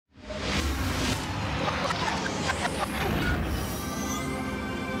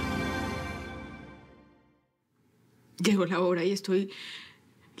Llegó la hora y estoy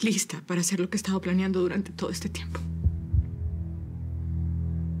lista para hacer lo que he estado planeando durante todo este tiempo.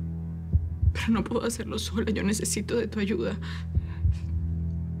 Pero no puedo hacerlo sola. Yo necesito de tu ayuda.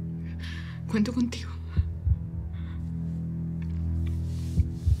 Cuento contigo.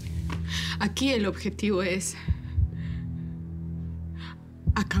 Aquí el objetivo es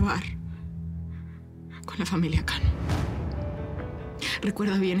acabar con la familia Cano.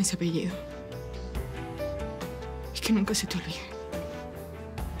 Recuerda bien ese apellido. Y que nunca se te olvide.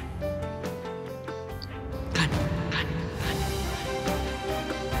 Cano, Cano, Cano.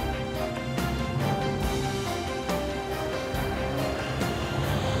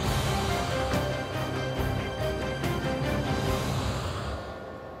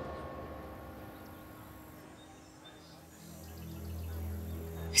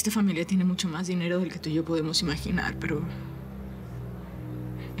 Esta familia tiene mucho más dinero del que tú y yo podemos imaginar, pero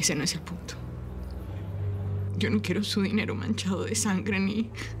ese no es el punto. Yo no quiero su dinero manchado de sangre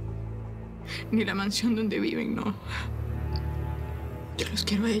ni la mansión donde viven, no. Yo los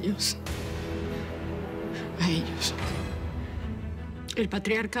quiero a ellos. A ellos. El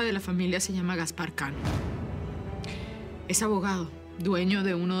patriarca de la familia se llama Gaspar Cano. Es abogado, dueño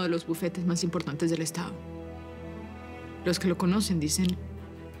de uno de los bufetes más importantes del estado. Los que lo conocen dicen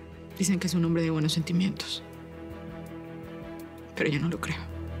que es un hombre de buenos sentimientos. Pero yo no lo creo.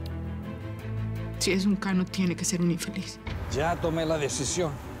 Si es un Cano, tiene que ser un infeliz. Ya tomé la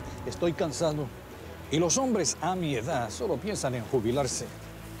decisión. Estoy cansado. Y los hombres a mi edad solo piensan en jubilarse.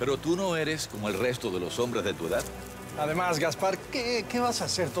 Pero tú no eres como el resto de los hombres de tu edad. Además, Gaspar, ¿qué vas a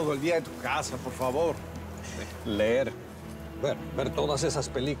hacer todo el día en tu casa, por favor? Leer. Ver todas esas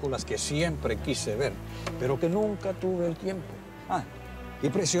películas que siempre quise ver, pero que nunca tuve el tiempo. Y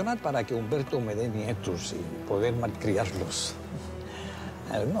presionar para que Humberto me dé nietos y poder malcriarlos.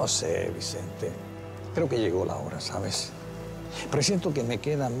 No sé, Vicente. Creo que llegó la hora, ¿sabes? Presiento que me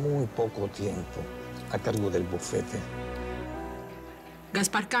queda muy poco tiempo a cargo del bufete.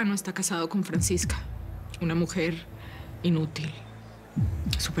 Gaspar Cano está casado con Francisca, una mujer inútil,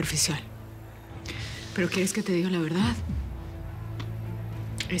 superficial. Pero ¿quieres que te diga la verdad?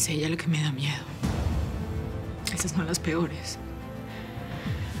 Es ella la que me da miedo. Esas son las peores.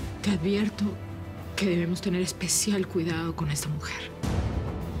 Te advierto que debemos tener especial cuidado con esta mujer.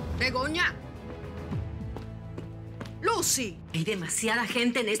 ¡Begoña! ¡Lucy! Hay demasiada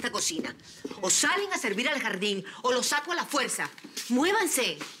gente en esta cocina. O salen a servir al jardín o los saco a la fuerza.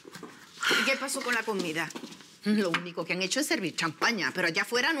 ¡Muévanse! ¿Y qué pasó con la comida? Lo único que han hecho es servir champaña, pero allá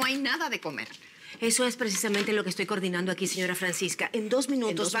afuera no hay nada de comer. Eso es precisamente lo que estoy coordinando aquí, señora Francisca. En 2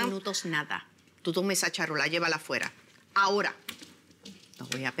 minutos... En 2 minutos, nada. Tú toma esa charola, llévala afuera. Ahora. No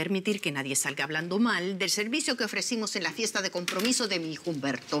voy a permitir que nadie salga hablando mal del servicio que ofrecimos en la fiesta de compromiso de mi hijo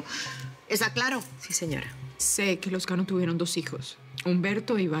Humberto. ¿Está claro? Sí, señora. Sé que los Cano tuvieron 2 hijos,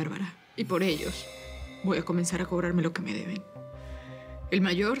 Humberto y Bárbara. Y por ellos voy a comenzar a cobrarme lo que me deben. El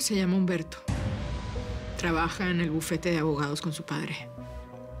mayor se llama Humberto. Trabaja en el bufete de abogados con su padre.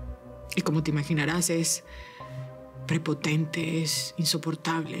 Y como te imaginarás, es prepotente, es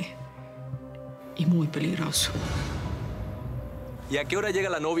insoportable y muy peligroso. ¿Y a qué hora llega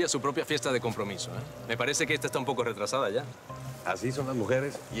la novia a su propia fiesta de compromiso? Me parece que esta está un poco retrasada ya. Así son las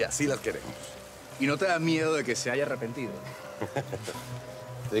mujeres y así las queremos. ¿Y no te da miedo de que se haya arrepentido?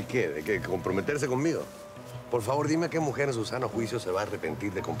 ¿De qué? ¿De qué? ¿Comprometerse conmigo? Por favor, dime a qué mujer en su sano juicio se va a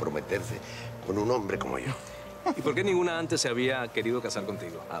arrepentir de comprometerse con un hombre como yo. ¿Y por qué ninguna antes se había querido casar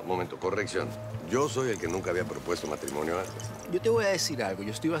contigo? Un momento, corrección. Yo soy el que nunca había propuesto matrimonio antes. Yo te voy a decir algo.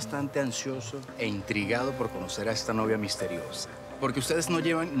 Yo estoy bastante ansioso e intrigado por conocer a esta novia misteriosa. Porque ustedes no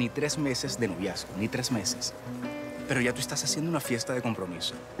llevan ni 3 meses de noviazgo, ni 3 meses. Pero ya tú estás haciendo una fiesta de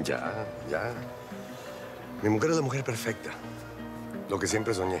compromiso. Ya. Mi mujer es la mujer perfecta. Lo que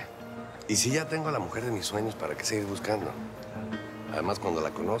siempre soñé. Y si ya tengo a la mujer de mis sueños, ¿para qué seguir buscando? Además, cuando la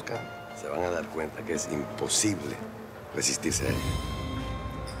conozcan, se van a dar cuenta que es imposible resistirse a ella.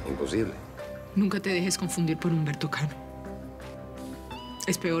 Imposible. Nunca te dejes confundir por Humberto Cano.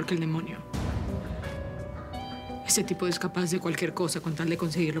 Es peor que el demonio. Ese tipo es capaz de cualquier cosa con tal de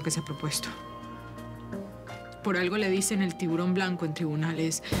conseguir lo que se ha propuesto. Por algo le dicen el tiburón blanco en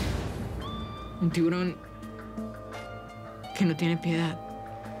tribunales. Un tiburón que no tiene piedad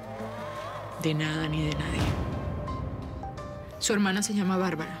de nada ni de nadie. Su hermana se llama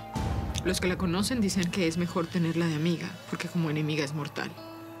Bárbara. Los que la conocen dicen que es mejor tenerla de amiga, porque como enemiga es mortal.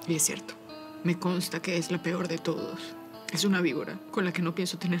 Y es cierto. Me consta que es la peor de todos. Es una víbora con la que no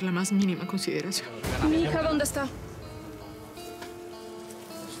pienso tener la más mínima consideración. ¿Mi hija dónde está?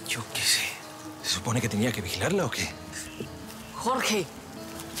 Yo qué sé. ¿Se supone que tenía que vigilarla o qué? Jorge.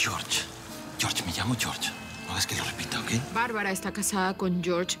 George, me llamo George. No hagas que lo repita, ¿ok? Bárbara está casada con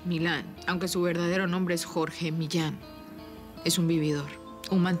George Milán, aunque su verdadero nombre es Jorge Millán. Es un vividor,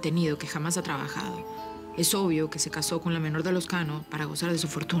 un mantenido que jamás ha trabajado. Es obvio que se casó con la menor de los Cano para gozar de su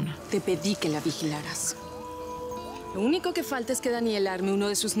fortuna. Te pedí que la vigilaras. Lo único que falta es que Daniela arme uno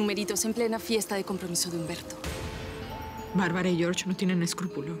de sus numeritos en plena fiesta de compromiso de Humberto. Bárbara y George no tienen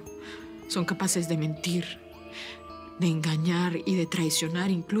escrúpulo. Son capaces de mentir, de engañar y de traicionar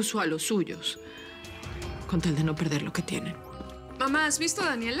incluso a los suyos, con tal de no perder lo que tienen. Mamá, ¿has visto a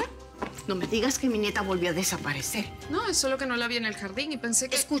Daniela? No me digas que mi nieta volvió a desaparecer. No, es solo que no la vi en el jardín y pensé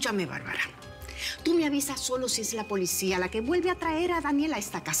que... Escúchame, Bárbara. Tú me avisas solo si es la policía la que vuelve a traer a Daniela a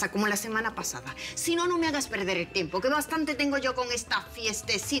esta casa, como la semana pasada. Si no, no me hagas perder el tiempo, que bastante tengo yo con esta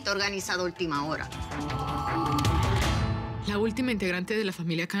fiestecita organizada a última hora. La última integrante de la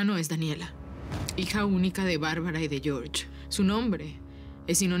familia Cano es Daniela, hija única de Bárbara y de George. Su nombre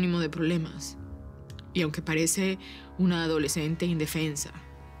es sinónimo de problemas. Y aunque parece una adolescente indefensa,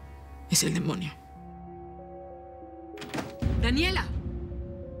 es el demonio. ¡Daniela!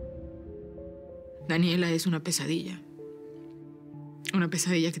 Daniela es una pesadilla. Una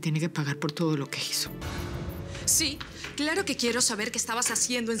pesadilla que tiene que pagar por todo lo que hizo. Sí, claro que quiero saber qué estabas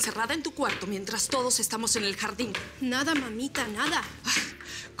haciendo encerrada en tu cuarto mientras todos estamos en el jardín. Nada, mamita, nada.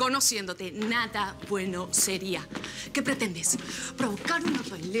 Conociéndote, nada bueno sería. ¿Qué pretendes? ¿Provocar una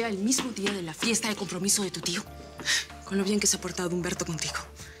pelea el mismo día de la fiesta de compromiso de tu tío? Con lo bien que se ha portado Humberto contigo.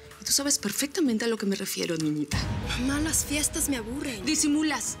 Y tú sabes perfectamente a lo que me refiero, niñita. Mamá, las fiestas me aburren.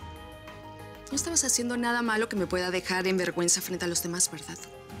 Disimulas. No estabas haciendo nada malo que me pueda dejar en vergüenza frente a los demás, ¿verdad?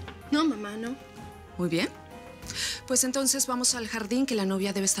 No, mamá, no. Muy bien. Pues entonces vamos al jardín, que la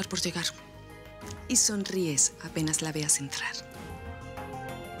novia debe estar por llegar. Y sonríes apenas la veas entrar.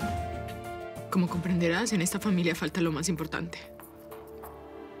 Como comprenderás, en esta familia falta lo más importante.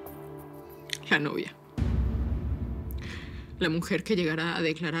 La novia. La mujer que llegará a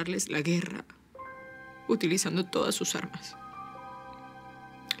declararles la guerra, utilizando todas sus armas.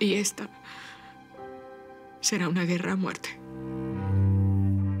 Y esta será una guerra a muerte,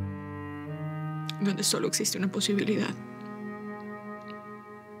 donde solo existe una posibilidad: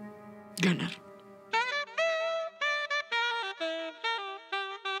 ganar.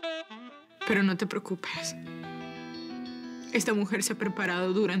 Pero no te preocupes. Esta mujer se ha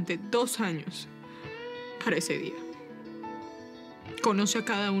preparado durante 2 años para ese día. Conoce a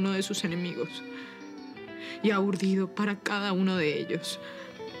cada uno de sus enemigos y ha urdido para cada uno de ellos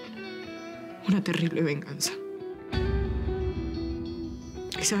una terrible venganza.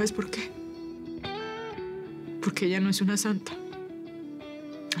 ¿Y sabes por qué? Porque ella no es una santa.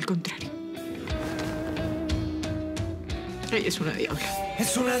 Al contrario. Ella es una diabla.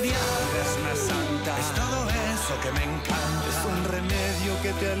 Es una diabla, es una santa. Es todo eso que me encanta. Es un remedio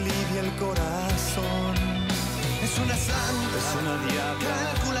que te alivia el corazón. Es una santa, es una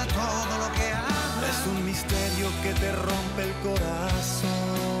diabla. Calcula todo lo que habla. Es un misterio que te rompe el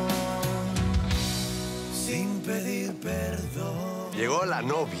corazón. Sin pedir perdón. Llegó la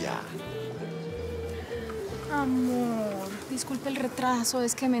novia. Amor, disculpe el retraso,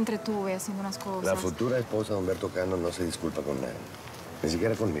 es que me entretuve haciendo unas cosas. La futura esposa de Humberto Cano no se disculpa con nadie, ni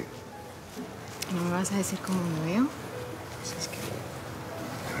siquiera conmigo. ¿No me vas a decir cómo me veo? Pues es que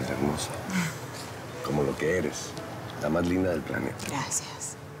eres hermosa. Como lo que eres, la más linda del planeta.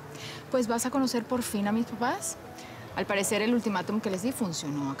 Gracias. Pues vas a conocer por fin a mis papás. Al parecer el ultimátum que les di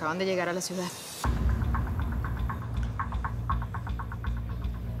funcionó. Acaban de llegar a la ciudad.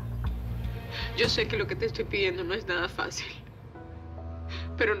 Yo sé que lo que te estoy pidiendo no es nada fácil,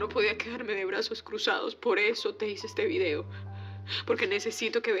 pero no podía quedarme de brazos cruzados. Por eso te hice este video, porque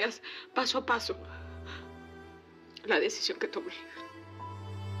necesito que veas paso a paso la decisión que tomé.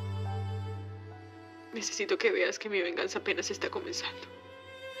 Necesito que veas que mi venganza apenas está comenzando.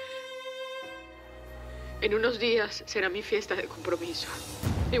 En unos días será mi fiesta de compromiso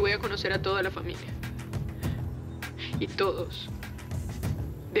y voy a conocer a toda la familia. Y todos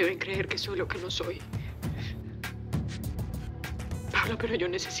deben creer que soy lo que no soy. Pablo, pero yo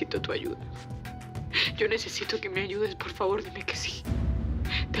necesito tu ayuda. Yo necesito que me ayudes. Por favor, dime que sí.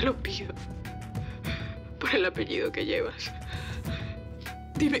 Te lo pido. Por el apellido que llevas.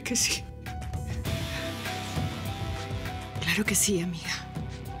 Dime que sí. Claro que sí, amiga.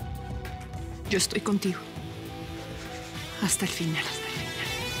 Yo estoy contigo. Hasta el final.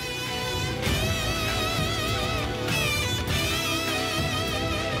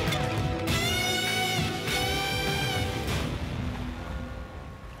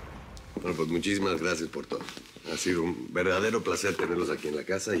 Bueno, pues muchísimas gracias por todo. Ha sido un verdadero placer tenerlos aquí en la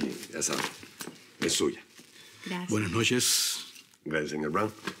casa y ya saben, es suya. Gracias. Buenas noches. Gracias, señor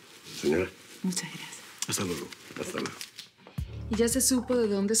Brown. Señora. Muchas gracias. Hasta luego. Hasta luego. ¿Y ya se supo de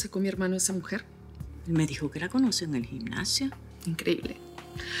dónde sacó mi hermano a esa mujer? Él me dijo que la conoció en el gimnasio. Increíble.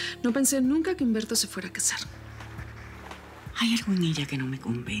 No pensé nunca que Humberto se fuera a casar. Hay algo en ella que no me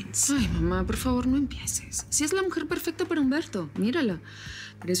convence. Ay, mamá, por favor, no empieces. Si es la mujer perfecta para Humberto, mírala.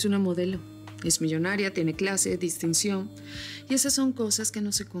 Parece una modelo. Es millonaria, tiene clase, distinción. Y esas son cosas que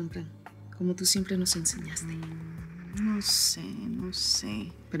no se compran, como tú siempre nos enseñaste. No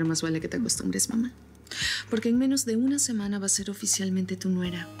sé. Pero más vale que te acostumbres, mamá. Porque en menos de una semana va a ser oficialmente tu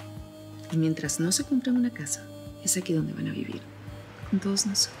nuera. Y mientras no se compren una casa, es aquí donde van a vivir. Con todos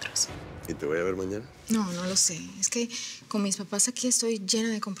nosotros. ¿Y te voy a ver mañana? No, no lo sé. Es que con mis papás aquí estoy llena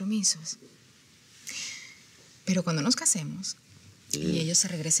de compromisos. Pero cuando nos casemos y ellos se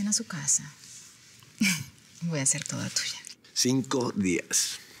regresen a su casa, voy a ser toda tuya. 5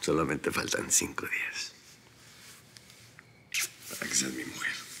 días. Solamente faltan 5 días. Para que seas mi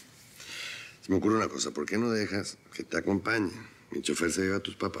mujer. Se me ocurre una cosa. ¿Por qué no dejas que te acompañe? Mi chofer se lleva a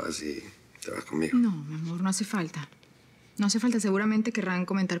tus papás y te vas conmigo. No, mi amor, no hace falta. No hace falta. Seguramente querrán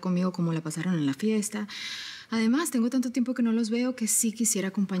comentar conmigo cómo la pasaron en la fiesta. Además, tengo tanto tiempo que no los veo que sí quisiera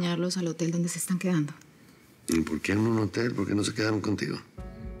acompañarlos al hotel donde se están quedando. ¿Y por qué en un hotel? ¿Por qué no se quedaron contigo?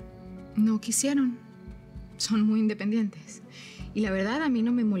 No quisieron. Son muy independientes. Y la verdad, a mí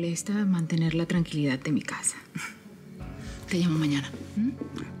no me molesta mantener la tranquilidad de mi casa. Te llamo mañana.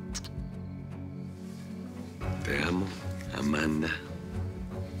 Te amo, Amanda.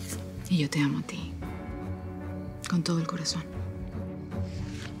 Y yo te amo a ti. Con todo el corazón.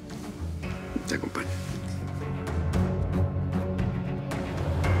 Te acompaño.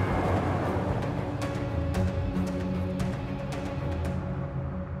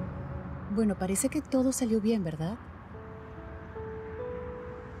 Bueno, parece que todo salió bien, ¿verdad?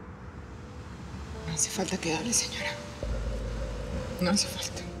 No hace falta que hable, señora. No hace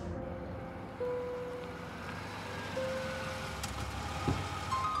falta.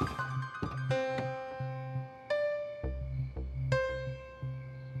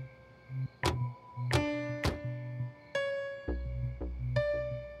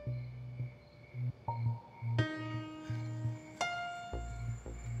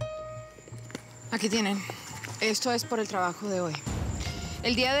 Aquí tienen. Esto es por el trabajo de hoy.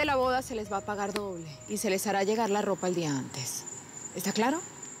 El día de la boda se les va a pagar doble y se les hará llegar la ropa el día antes. ¿Está claro?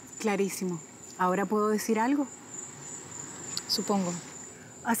 Clarísimo. ¿Ahora puedo decir algo? Supongo.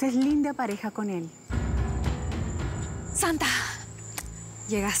 Haces linda pareja con él. ¡Santa!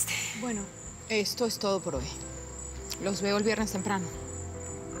 Llegaste. Bueno, esto es todo por hoy. Los veo el viernes temprano.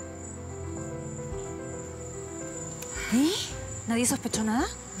 ¿Y? ¿Nadie sospechó nada?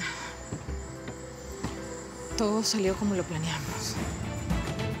 Todo salió como lo planeamos.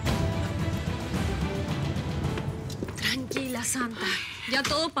 Tranquila, Santa. Ya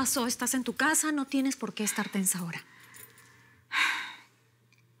todo pasó. Estás en tu casa, no tienes por qué estar tensa ahora.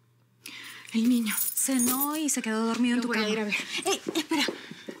 El niño. Cenó y se quedó dormido en tu cama. Voy a ir a ver. ¡Ey, espera!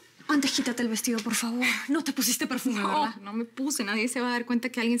 Antes quítate el vestido, por favor. No te pusiste perfume, ¿verdad? No me puse. Nadie se va a dar cuenta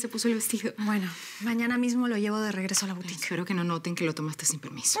que alguien se puso el vestido. Bueno, mañana mismo lo llevo de regreso a la boutique. Espero que no noten que lo tomaste sin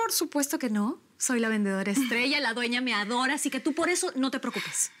permiso. Por supuesto que no. Soy la vendedora estrella, la dueña me adora, así que tú por eso no te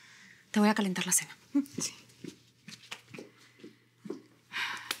preocupes. Te voy a calentar la cena. Sí.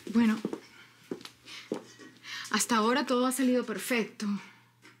 Bueno, hasta ahora todo ha salido perfecto.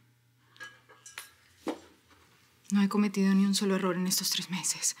 No he cometido ni un solo error en estos 3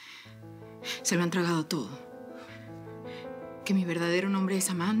 meses. Se lo han tragado todo. Que mi verdadero nombre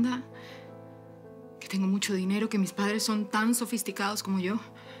es Amanda, que tengo mucho dinero, que mis padres son tan sofisticados como yo.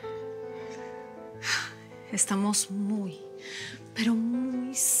 Estamos muy, pero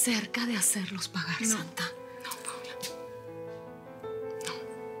muy cerca de hacerlos pagar, Santa. No, Paula. No.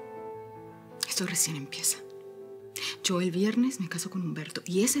 Esto recién empieza. Yo el viernes me caso con Humberto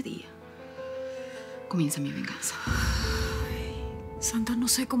y ese día comienza mi venganza. Ay, Santa, no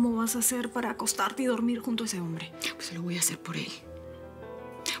sé cómo vas a hacer para acostarte y dormir junto a ese hombre. Pues lo voy a hacer por él.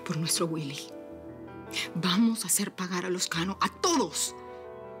 Por nuestro Willy. Vamos a hacer pagar a los Cano, a todos.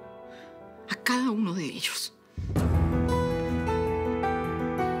 A cada uno de ellos.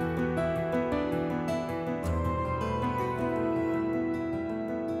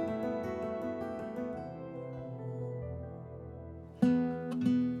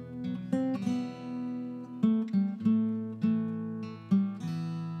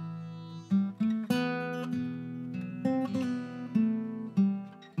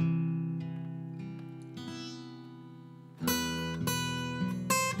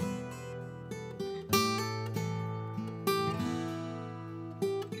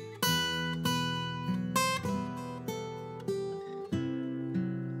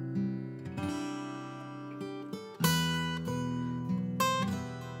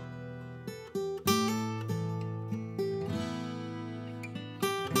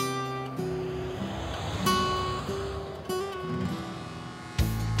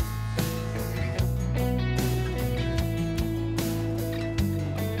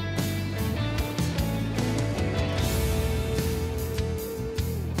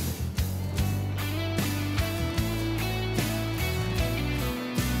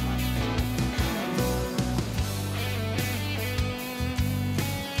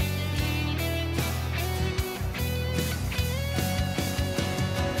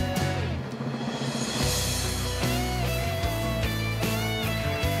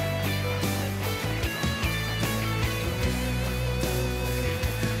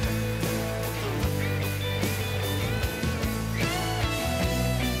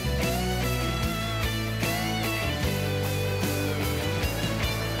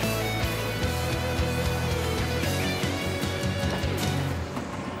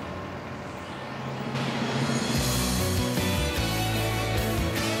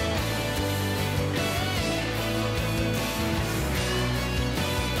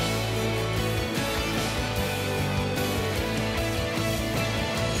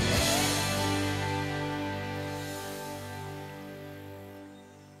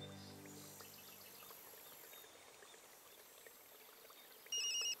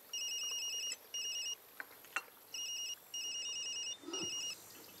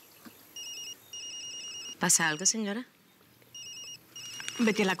 ¿Pasa algo, señora?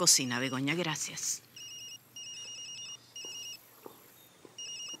 Vete a la cocina, Begoña, gracias.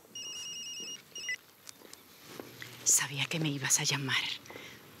 Sabía que me ibas a llamar.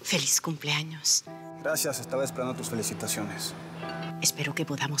 Feliz cumpleaños. Gracias, estaba esperando tus felicitaciones. Espero que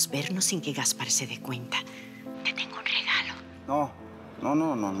podamos vernos sin que Gaspar se dé cuenta. Te tengo un regalo.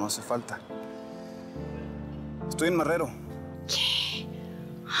 No hace falta. Estoy en Marrero. ¿Qué?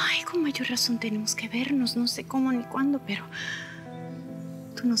 Ay, con mayor razón tenemos que vernos. No sé cómo ni cuándo, pero...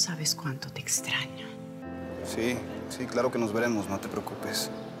 Tú no sabes cuánto te extraño. Sí, claro que nos veremos, no te preocupes.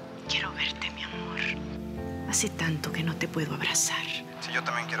 Quiero verte, mi amor. Hace tanto que no te puedo abrazar. Sí, yo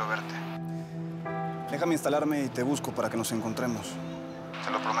también quiero verte. Déjame instalarme y te busco para que nos encontremos.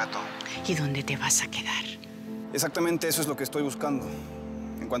 Te lo prometo. ¿Y dónde te vas a quedar? Exactamente eso es lo que estoy buscando.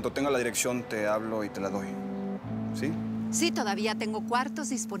 En cuanto tenga la dirección, te hablo y te la doy. ¿Sí? Sí, todavía tengo cuartos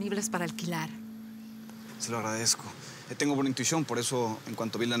disponibles para alquilar. Se lo agradezco. Tengo buena intuición, por eso, en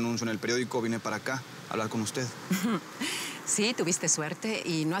cuanto vi el anuncio en el periódico, vine para acá a hablar con usted. Sí, tuviste suerte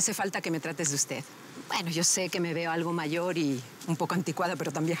y no hace falta que me trates de usted. Bueno, yo sé que me veo algo mayor y un poco anticuada,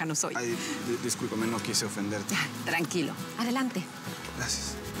 pero tan vieja no soy. Ay, discúlpame, no quise ofenderte. Tranquilo. Adelante.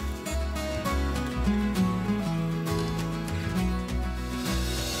 Gracias.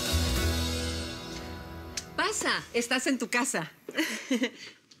 Pasa, estás en tu casa.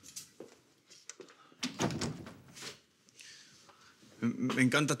 Me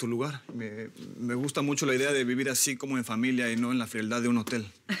encanta tu lugar. Me gusta mucho la idea de vivir así como en familia y no en la frialdad de un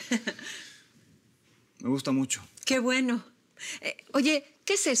hotel. Me gusta mucho. Qué bueno. Oye,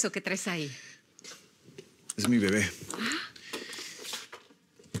 ¿qué es eso que traes ahí? Es mi bebé.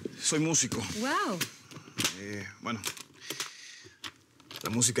 Soy músico. Wow. Bueno, la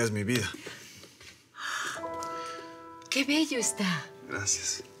música es mi vida. Qué bello está.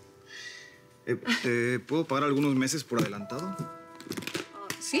 Gracias. ¿Te puedo pagar algunos meses por adelantado?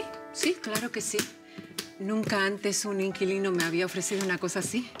 Sí, claro que sí. Nunca antes un inquilino me había ofrecido una cosa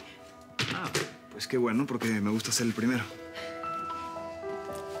así. Pues qué bueno, porque me gusta ser el primero.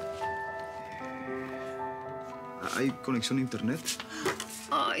 ¿Hay conexión a internet?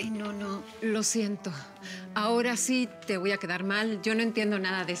 Ay, no, lo siento. Ahora sí te voy a quedar mal. Yo no entiendo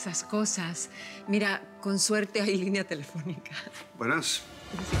nada de esas cosas. Mira, con suerte hay línea telefónica. Buenas.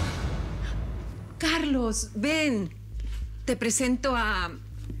 Carlos, ven. Te presento a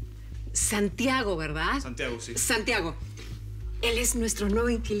Santiago, ¿verdad? Santiago, sí. Santiago. Él es nuestro nuevo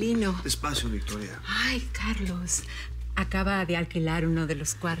inquilino. Despacio, Victoria. Ay, Carlos. Acaba de alquilar uno de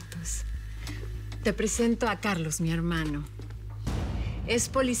los cuartos. Te presento a Carlos, mi hermano. Es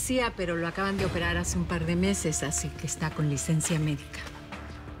policía, pero lo acaban de operar hace un par de meses, así que está con licencia médica.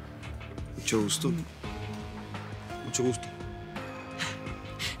 Mucho gusto. Mucho gusto.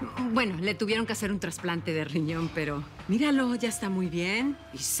 Bueno, le tuvieron que hacer un trasplante de riñón, pero míralo, ya está muy bien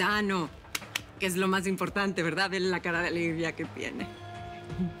y sano, que es lo más importante, ¿verdad? Vele la cara de alegría que tiene.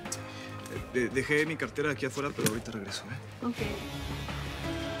 Dejé mi cartera aquí afuera, pero ahorita regreso, ¿eh? Ok.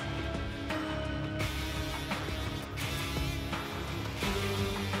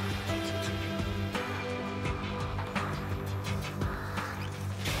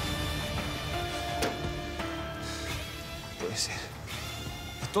 Puede ser.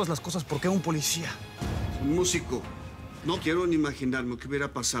 De todas las cosas, ¿por qué un policía? Un músico. No quiero ni imaginarme qué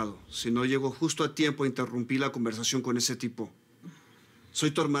hubiera pasado si no llego justo a tiempo a interrumpir la conversación con ese tipo. Soy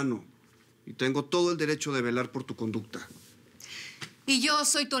tu hermano y tengo todo el derecho de velar por tu conducta. Y yo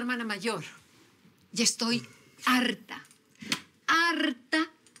soy tu hermana mayor. Y estoy harta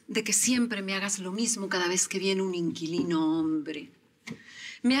de que siempre me hagas lo mismo cada vez que viene un inquilino hombre.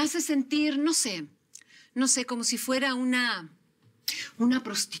 Me hace sentir, no sé, como si fuera una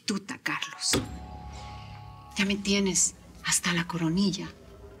prostituta, Carlos. Ya me tienes hasta la coronilla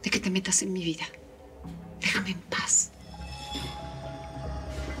de que te metas en mi vida. Déjame en paz.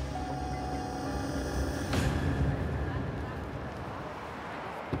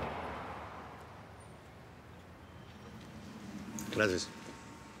 Gracias.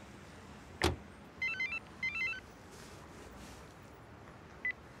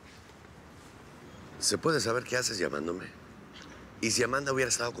 ¿Se puede saber qué haces llamándome? ¿Y si Amanda hubiera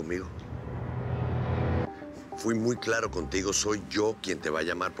estado conmigo? Fui muy claro contigo, soy yo quien te va a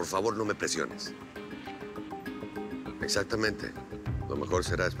llamar. Por favor, no me presiones. Exactamente. Lo mejor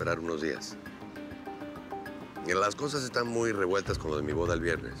será esperar unos días. Las cosas están muy revueltas con lo de mi boda el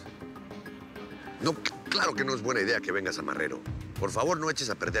viernes. No, claro que no es buena idea que vengas a Marrero. Por favor, no eches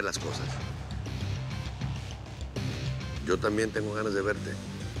a perder las cosas. Yo también tengo ganas de verte.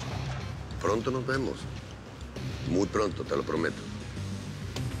 Pronto nos vemos. Muy pronto, te lo prometo.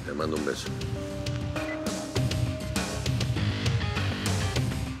 Te mando un beso.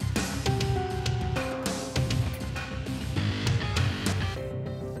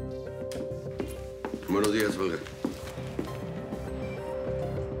 Buenos días, Olga.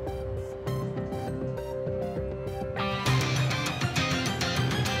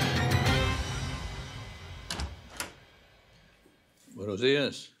 Buenos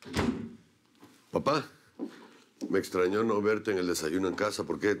días. Papá, me extrañó no verte en el desayuno en casa.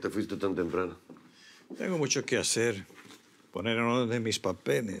 ¿Por qué te fuiste tan temprano? Tengo mucho que hacer. Poner en orden mis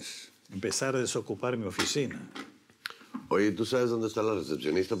papeles. Empezar a desocupar mi oficina. Oye, ¿tú sabes dónde está la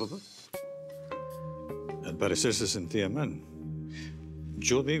recepcionista, papá? Al parecer se sentía mal.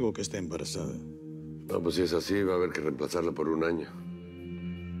 Yo digo que está embarazada. No, pues si es así, va a haber que reemplazarla por un año.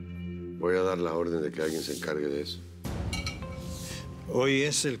 Voy a dar la orden de que alguien se encargue de eso. Hoy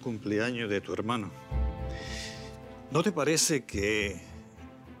es el cumpleaños de tu hermano. ¿No te parece que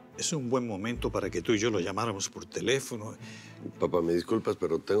es un buen momento para que tú y yo lo llamáramos por teléfono? Papá, me disculpas,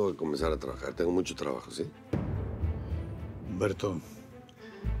 pero tengo que comenzar a trabajar. Tengo mucho trabajo, ¿sí? Humberto,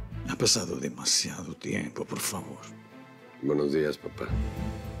 ha pasado demasiado tiempo, por favor. Buenos días, papá.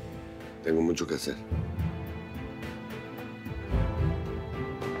 Tengo mucho que hacer.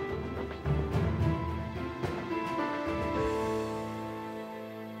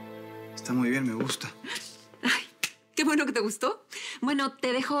 Está muy bien, me gusta. Qué bueno que te gustó. Bueno,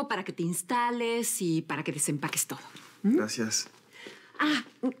 te dejo para que te instales y para que desempaques todo. Gracias.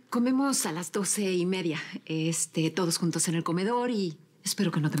 Comemos a las 12:30. Todos juntos en el comedor y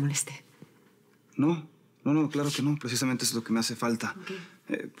espero que no te moleste. No, claro que no. Precisamente es lo que me hace falta.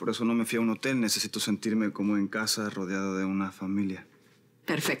 Por eso no me fui a un hotel. Necesito sentirme como en casa, rodeado de una familia.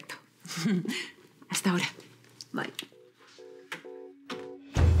 Perfecto. Hasta ahora. Bye.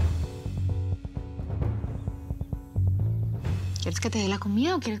 ¿Quieres que te dé la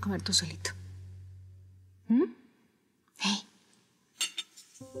comida o quieres comer tú solito? Hey.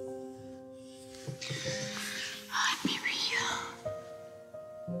 Ay, mi vida.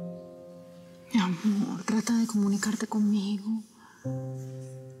 Mi amor, trata de comunicarte conmigo.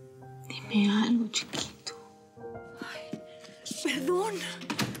 Dime algo, chiquito.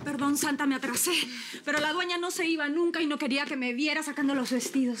 Perdón, Santa, me atrasé. Pero la dueña no se iba nunca y no quería que me viera sacando los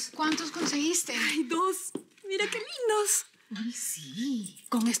vestidos. ¿Cuántos conseguiste? Ay, 2. Mira qué lindos. Ay, sí.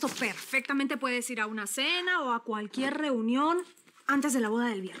 Con esto perfectamente puedes ir a una cena o a cualquier reunión antes de la boda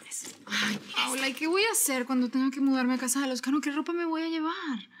del viernes. Ay, Paula, ¿y qué voy a hacer cuando tenga que mudarme a casa de los Cano? ¿Qué ropa me voy a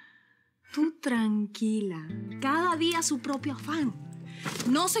llevar? Tú tranquila. Cada día su propio afán.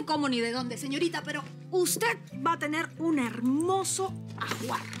 No sé cómo ni de dónde, señorita, pero usted va a tener un hermoso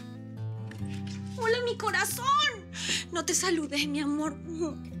ajuar. ¡Hola, mi corazón! No te saludé, mi amor.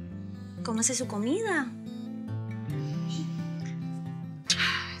 ¿Cómase su comida?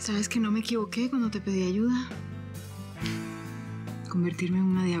 ¿Sabes que no me equivoqué cuando te pedí ayuda? Convertirme en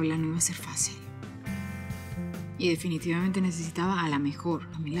una diabla no iba a ser fácil. Y definitivamente necesitaba a la mejor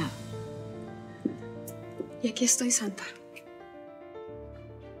a mi lado. Y aquí estoy, Santa.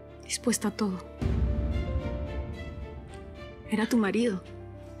 Dispuesta a todo. Era tu marido.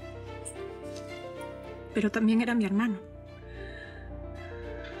 Pero también era mi hermano.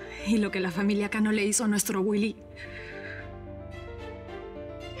 Y lo que la familia Cano le hizo a nuestro Willy...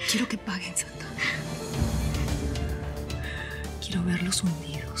 Quiero que paguen, Santa. Quiero verlos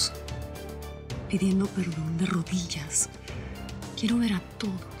hundidos, pidiendo perdón de rodillas. Quiero ver a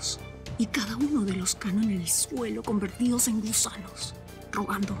todos y cada uno de los Cano en el suelo, convertidos en gusanos,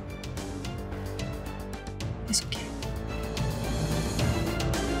 rogando. Eso quiero.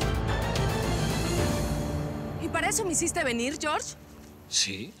 ¿Y para eso me hiciste venir, George?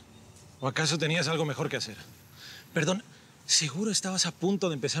 ¿Sí? ¿O acaso tenías algo mejor que hacer? Perdón, seguro estabas a punto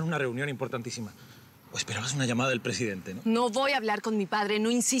de empezar una reunión importantísima. O esperabas una llamada del presidente, ¿no? No voy a hablar con mi padre, no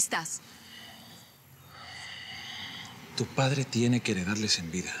insistas. Tu padre tiene que heredarles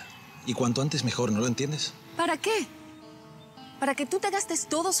en vida. Y cuanto antes mejor, ¿no lo entiendes? ¿Para qué? ¿Para que tú te gastes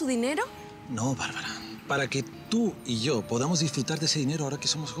todo su dinero? No, Bárbara. Para que tú y yo podamos disfrutar de ese dinero ahora que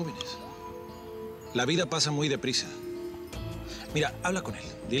somos jóvenes. La vida pasa muy deprisa. Mira, habla con él.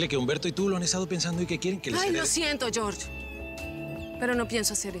 Dile que Humberto y tú lo han estado pensando y que quieren que les herede. Lo siento, George. Pero no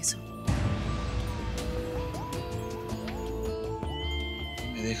pienso hacer eso.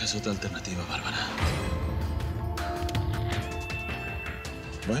 Me dejas otra alternativa, Bárbara.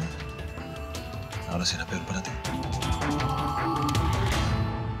 Bueno, ahora será peor para ti.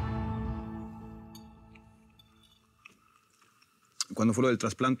 ¿Cuándo fue lo del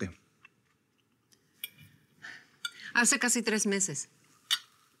trasplante? Hace casi 3 meses.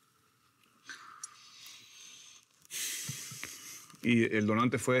 ¿Y el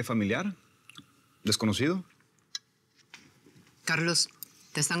donante fue familiar? ¿Desconocido? Carlos,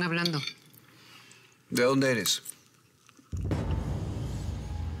 te están hablando. ¿De dónde eres?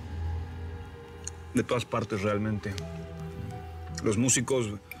 de todas partes realmente. Los músicos,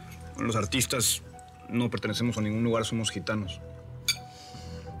 los artistas, no pertenecemos a ningún lugar, somos gitanos.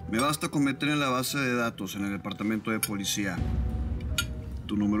 Me basta con meter en la base de datos en el departamento de policía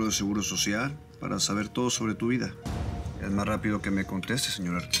tu número de seguro social para saber todo sobre tu vida. Es más rápido que me conteste,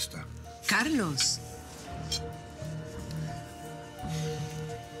 señor artista. Carlos.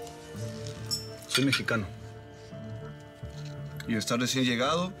 Soy mexicano. ¿Y estás recién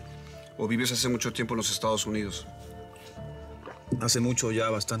llegado o vives hace mucho tiempo en los Estados Unidos? Hace mucho ya,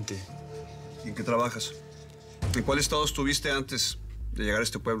 bastante. ¿Y en qué trabajas? ¿En cuál estado estuviste antes de llegar a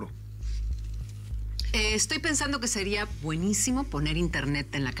este pueblo? Estoy pensando que sería buenísimo poner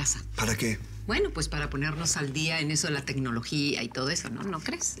internet en la casa. ¿Para qué? Bueno, pues para ponernos al día en eso de la tecnología y todo eso, ¿no? ¿No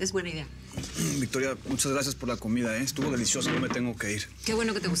crees? Es buena idea. Victoria, muchas gracias por la comida, ¿eh? Estuvo deliciosa, no me tengo que ir. Qué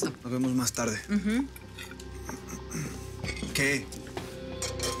bueno que te gustó. Nos vemos más tarde. ¿Qué?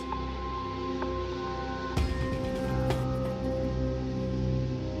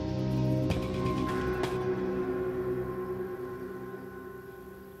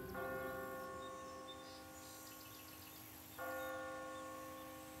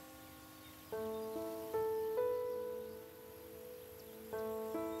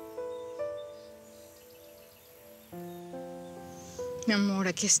 Mi amor,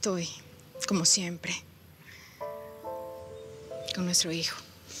 aquí estoy, como siempre, con nuestro hijo.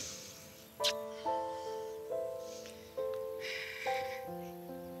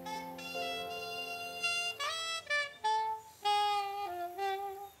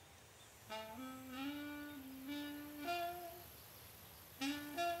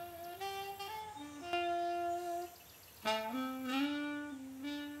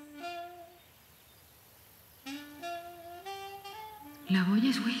 ¿La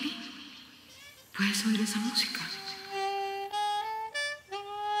oyes, Willy? ¿Puedes oír esa música?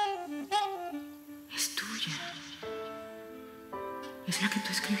 Es tuya. Es la que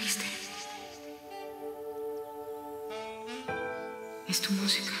tú escribiste. Es tu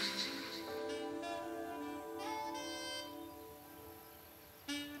música.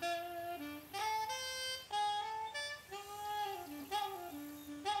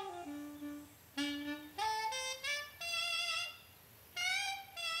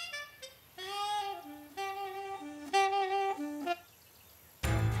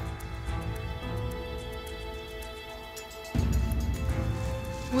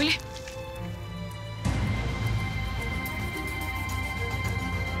 Willy.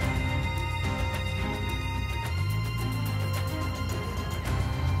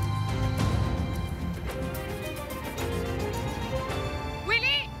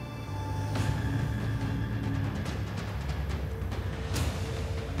 Willy.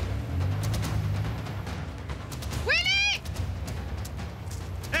 Willy.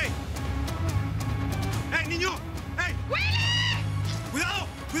 ¡Hey! ¡Hey, niño! ¡Hey! Willy. ¡Cuidado!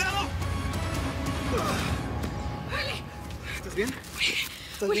 ¡Cuidado! Willy. ¿Estás bien?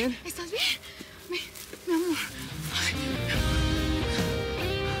 ¿Estás Willy, bien? ¿estás bien? Mi amor.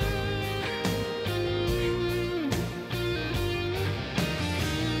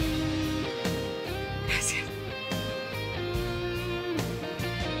 Gracias.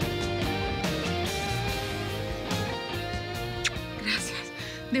 Gracias.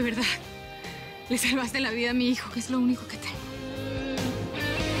 De verdad. Le salvaste la vida a mi hijo, que es lo único que tengo.